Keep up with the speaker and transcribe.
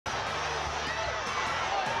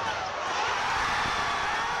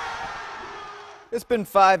It's been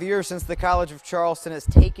 5 years since the College of Charleston has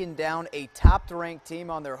taken down a top-ranked team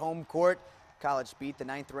on their home court. College beat the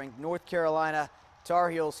 9th-ranked North Carolina Tar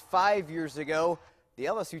Heels 5 years ago. The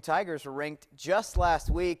LSU Tigers were ranked just last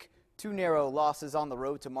week. 2 narrow losses on the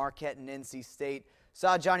road to Marquette and NC State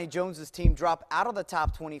saw Johnny Jones's team drop out of the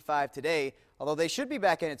top 25 today, although they should be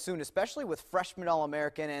back in it soon, especially with freshman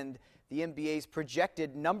All-American and the NBA's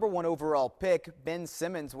projected #1 overall pick, Ben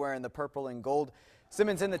Simmons, wearing the purple and gold.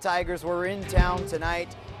 Simmons and the Tigers were in town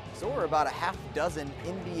tonight. So were about a half dozen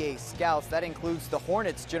NBA scouts. That includes the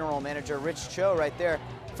Hornets general manager, Rich Cho, right there.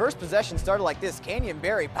 First possession started like this. Canyon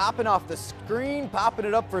Barry popping off the screen, popping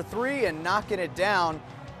it up for 3 and knocking it down.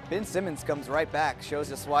 Ben Simmons comes right back, shows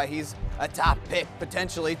us why he's a top pick,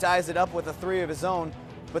 potentially ties it up with a 3 of his own.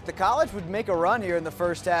 But the college would make a run here in the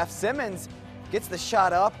first half. Simmons gets the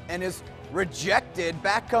shot up and is rejected.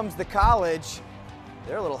 Back comes the college.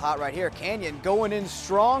 They're a little hot right here. Canyon going in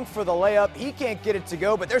strong for the layup. He can't get it to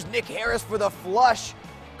go, but there's Nick Harris for the flush.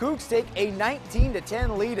 Cougs take a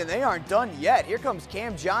 19-10 lead, and they aren't done yet. Here comes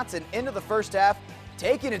Cam Johnson into the first half,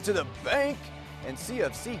 taking it to the bank, and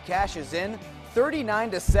CofC cashes in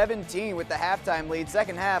 39-17 with the halftime lead.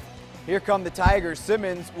 Second half, here come the Tigers.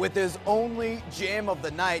 Simmons with his only jam of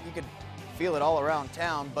the night. You could feel it all around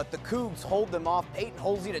town, but the Cougs hold them off. Peyton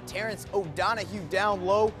Holsey to Terrence O'Donohue down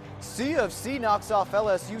low. CofC knocks off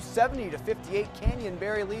LSU 70-58. Canyon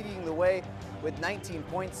Barry leading the way with 19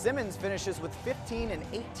 points. Simmons finishes with 15 and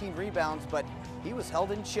 18 rebounds, but he was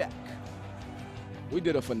held in check. We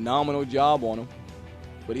did a phenomenal job on him,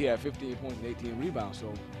 but he had 15 points and 18 rebounds.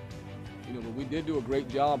 So, but we did do a great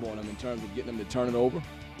job on him in terms of getting him to turn it over.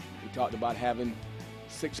 We talked about having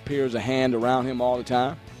 6 pairs of hand around him all the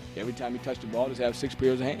time. Every time he touched the ball, just have 6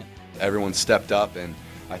 pairs of hand. Everyone stepped up, and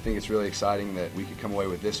I think it's really exciting that we could come away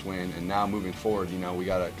with this win. And now moving forward, we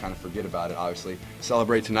got to kind of forget about it, obviously.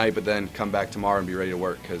 Celebrate tonight, but then come back tomorrow and be ready to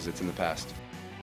work because it's in the past.